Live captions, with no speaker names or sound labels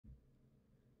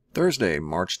Thursday,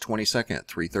 March 22nd,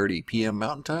 3:30 p.m.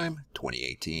 Mountain Time,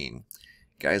 2018.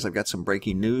 Guys, I've got some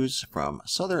breaking news from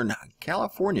Southern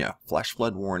California. Flash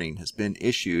flood warning has been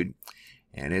issued,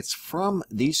 and it's from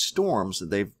these storms.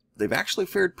 They've actually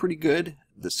fared pretty good.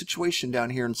 The situation down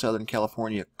here in Southern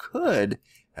California could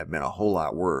have been a whole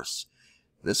lot worse.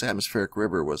 This atmospheric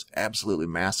river was absolutely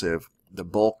massive. The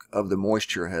bulk of the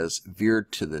moisture has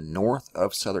veered to the north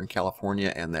of Southern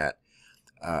California, and that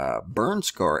burn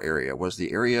scar area was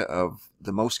the area of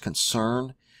the most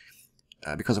concern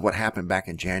because of what happened back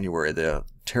in January, the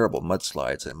terrible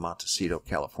mudslides in Montecito,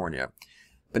 California.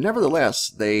 But nevertheless,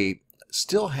 they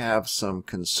still have some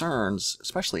concerns,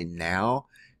 especially now,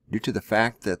 due to the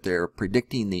fact that they're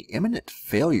predicting the imminent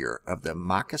failure of the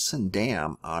Moccasin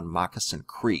Dam on Moccasin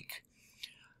Creek.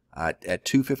 At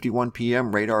 2:51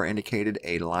 p.m., radar indicated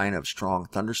a line of strong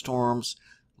thunderstorms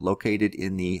located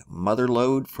in the Mother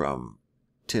Lode from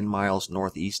 10 miles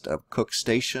northeast of Cook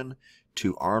Station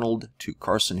to Arnold to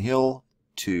Carson Hill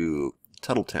to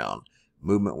Tuttletown.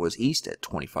 Movement was east at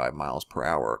 25 miles per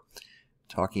hour.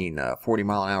 Talking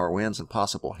 40-mile-an-hour winds and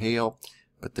possible hail,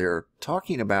 but they're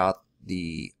talking about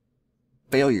the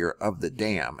failure of the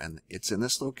dam, and it's in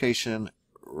this location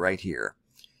right here.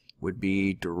 Would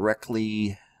be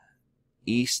directly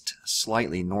east,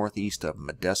 slightly northeast of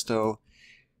Modesto,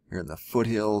 here in the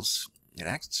foothills. And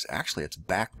actually, it's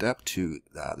backed up to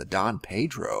the Don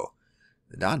Pedro.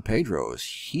 The Don Pedro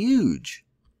is huge,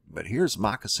 but here's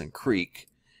Moccasin Creek,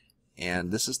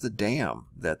 and this is the dam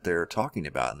that they're talking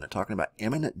about, and they're talking about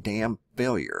imminent dam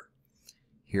failure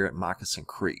here at Moccasin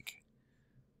Creek.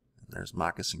 And there's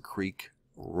Moccasin Creek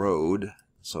Road.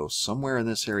 So somewhere in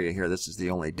this area here, this is the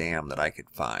only dam that I could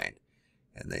find.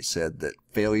 And they said that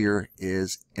failure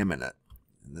is imminent.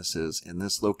 And this is in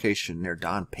this location near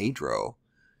Don Pedro.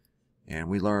 And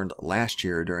we learned last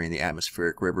year during the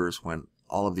atmospheric rivers when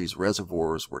all of these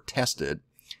reservoirs were tested.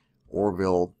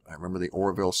 Oroville, I remember the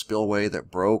Oroville spillway that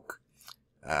broke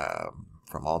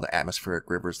from all the atmospheric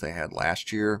rivers they had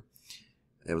last year.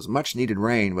 It was much needed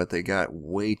rain, but they got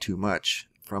way too much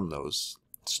from those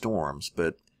storms.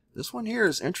 But this one here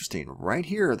is interesting. Right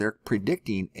here, they're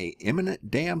predicting a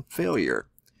imminent dam failure.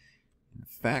 In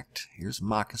fact, here's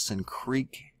Moccasin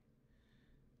Creek.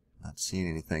 Not seeing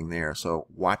anything there. So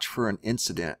watch for an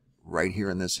incident right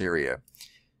here in this area.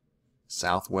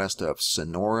 Southwest of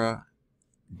Sonora,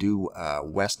 due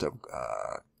west of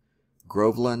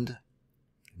Groveland,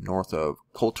 north of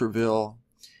Coulterville,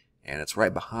 and it's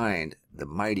right behind the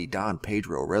mighty Don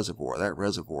Pedro Reservoir. That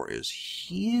reservoir is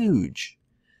huge.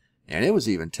 And it was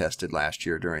even tested last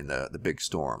year during the big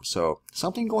storm. So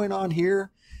something going on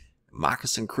here.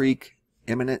 Moccasin Creek,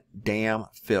 imminent dam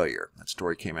failure. That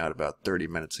story came out about 30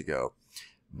 minutes ago.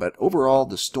 But overall,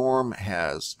 the storm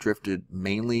has drifted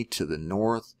mainly to the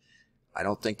north. I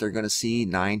don't think they're going to see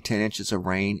 9-10 inches of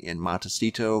rain in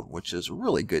Montecito, which is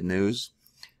really good news.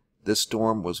 This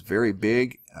storm was very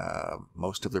big.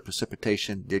 Most of the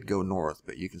precipitation did go north,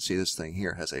 but you can see this thing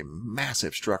here has a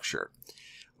massive structure.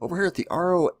 Over here at the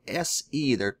ROSE,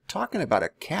 they're talking about a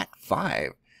Cat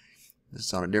 5. This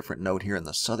is on a different note here in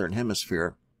the southern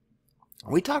hemisphere.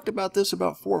 We talked about this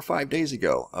about 4 or 5 days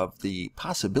ago, of the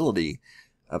possibility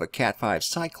of a Cat 5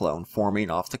 cyclone forming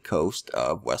off the coast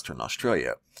of Western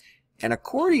Australia. And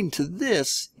according to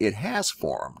this, it has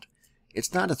formed.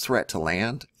 It's not a threat to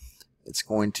land. It's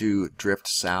going to drift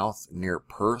south near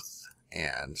Perth,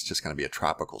 and it's just going to be a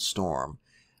tropical storm.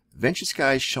 Venture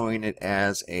Skies showing it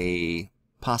as a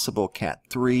possible Cat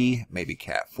 3, maybe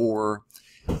Cat 4.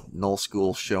 Null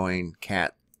School showing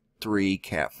Cat 3,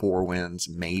 Cat 4 winds,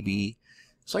 maybe.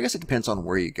 So I guess it depends on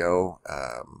where you go.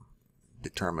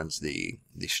 Determines the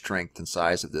strength and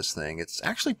size of this thing. It's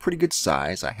actually pretty good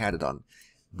size. I had it on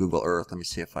Google Earth. Let me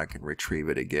see if I can retrieve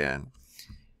it again.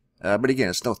 But again,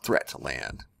 it's no threat to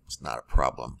land. It's not a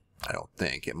problem, I don't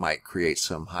think. It might create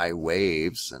some high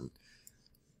waves and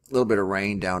a little bit of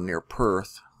rain down near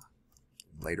Perth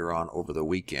later on over the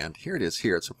weekend. Here it is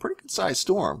here. It's a pretty good sized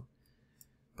storm.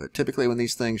 But typically when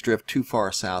these things drift too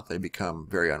far south, they become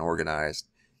very unorganized.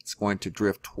 It's going to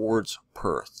drift towards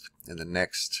Perth in the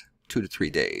next 2 to 3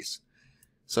 days.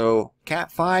 So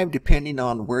Cat 5, depending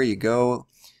on where you go,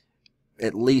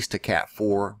 at least a Cat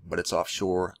 4, but it's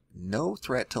offshore. No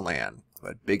threat to land.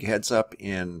 But big heads up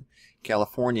in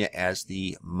California as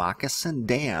the Moccasin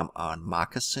Dam on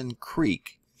Moccasin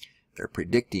Creek. They're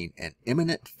predicting an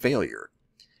imminent failure.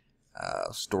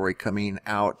 Story coming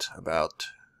out about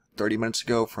 30 minutes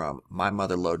ago from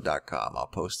mymotherlode.com. I'll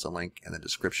post the link in the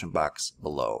description box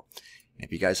below. And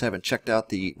if you guys haven't checked out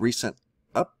the recent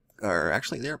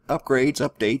upgrades,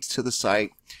 updates to the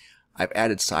site, I've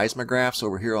added seismographs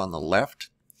over here on the left.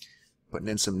 Putting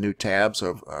in some new tabs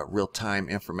of real-time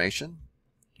information.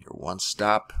 Your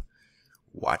one-stop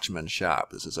Watchman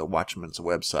shop. This is a Watchman's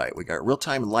website. We got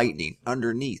real-time lightning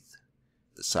underneath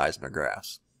the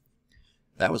seismographs.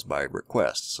 That was by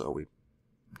request, so we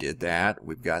did that.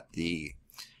 We've got the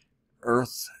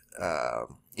Earth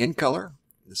in color.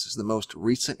 This is the most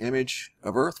recent image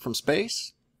of Earth from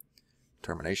space.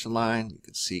 Termination line. You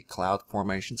can see cloud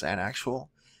formations and actual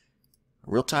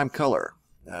real-time color.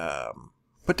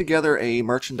 Put together a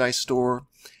merchandise store,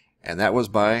 and that was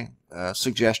by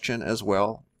suggestion as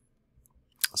well.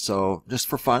 So just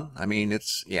for fun. I mean,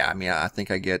 I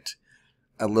think I get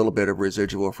a little bit of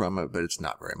residual from it, but it's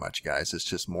not very much, guys. It's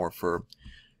just more for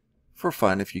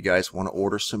fun. If you guys want to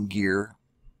order some gear,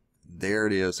 there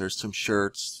it is. There's some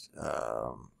shirts.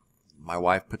 My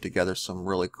wife put together some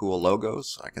really cool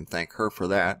logos. I can thank her for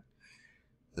that.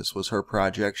 This was her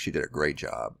project. She did a great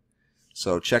job.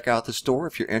 So check out the store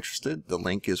if you're interested. The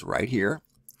link is right here.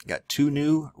 Got 2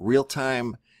 new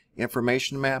real-time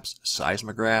information maps,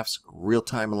 seismographs,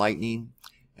 real-time lightning,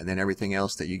 and then everything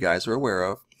else that you guys are aware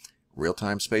of.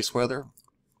 Real-time space weather.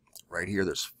 Right here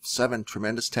there's 7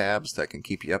 tremendous tabs that can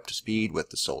keep you up to speed with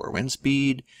the solar wind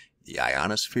speed, the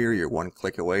ionosphere. You're 1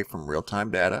 click away from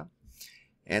real-time data.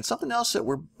 And something else that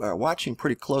we're watching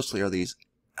pretty closely are these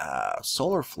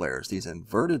solar flares, these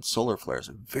inverted solar flares.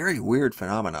 A very weird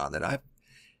phenomenon that I've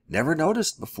never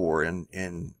noticed before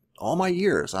in all my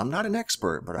years. I'm not an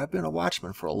expert, but I've been a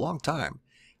watchman for a long time.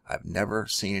 I've never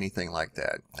seen anything like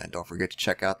that. And don't forget to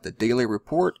check out the daily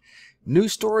report.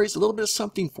 News stories, a little bit of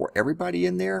something for everybody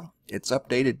in there. It's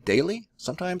updated daily,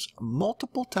 sometimes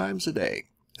multiple times a day.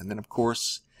 And then, of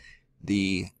course,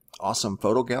 the awesome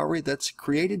photo gallery that's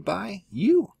created by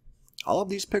you. All of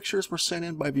these pictures were sent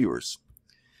in by viewers.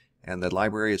 And the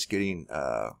library is getting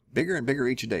bigger and bigger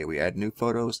each day. We add new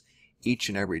photos each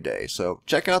and every day. So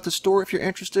check out the store if you're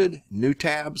interested. New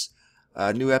tabs,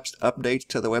 new updates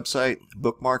to the website.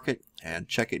 Bookmark it and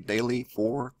check it daily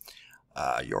for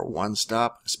your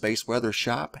one-stop space weather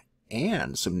shop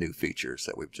and some new features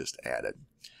that we've just added.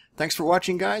 Thanks for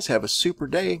watching, guys. Have a super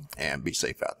day and be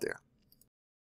safe out there.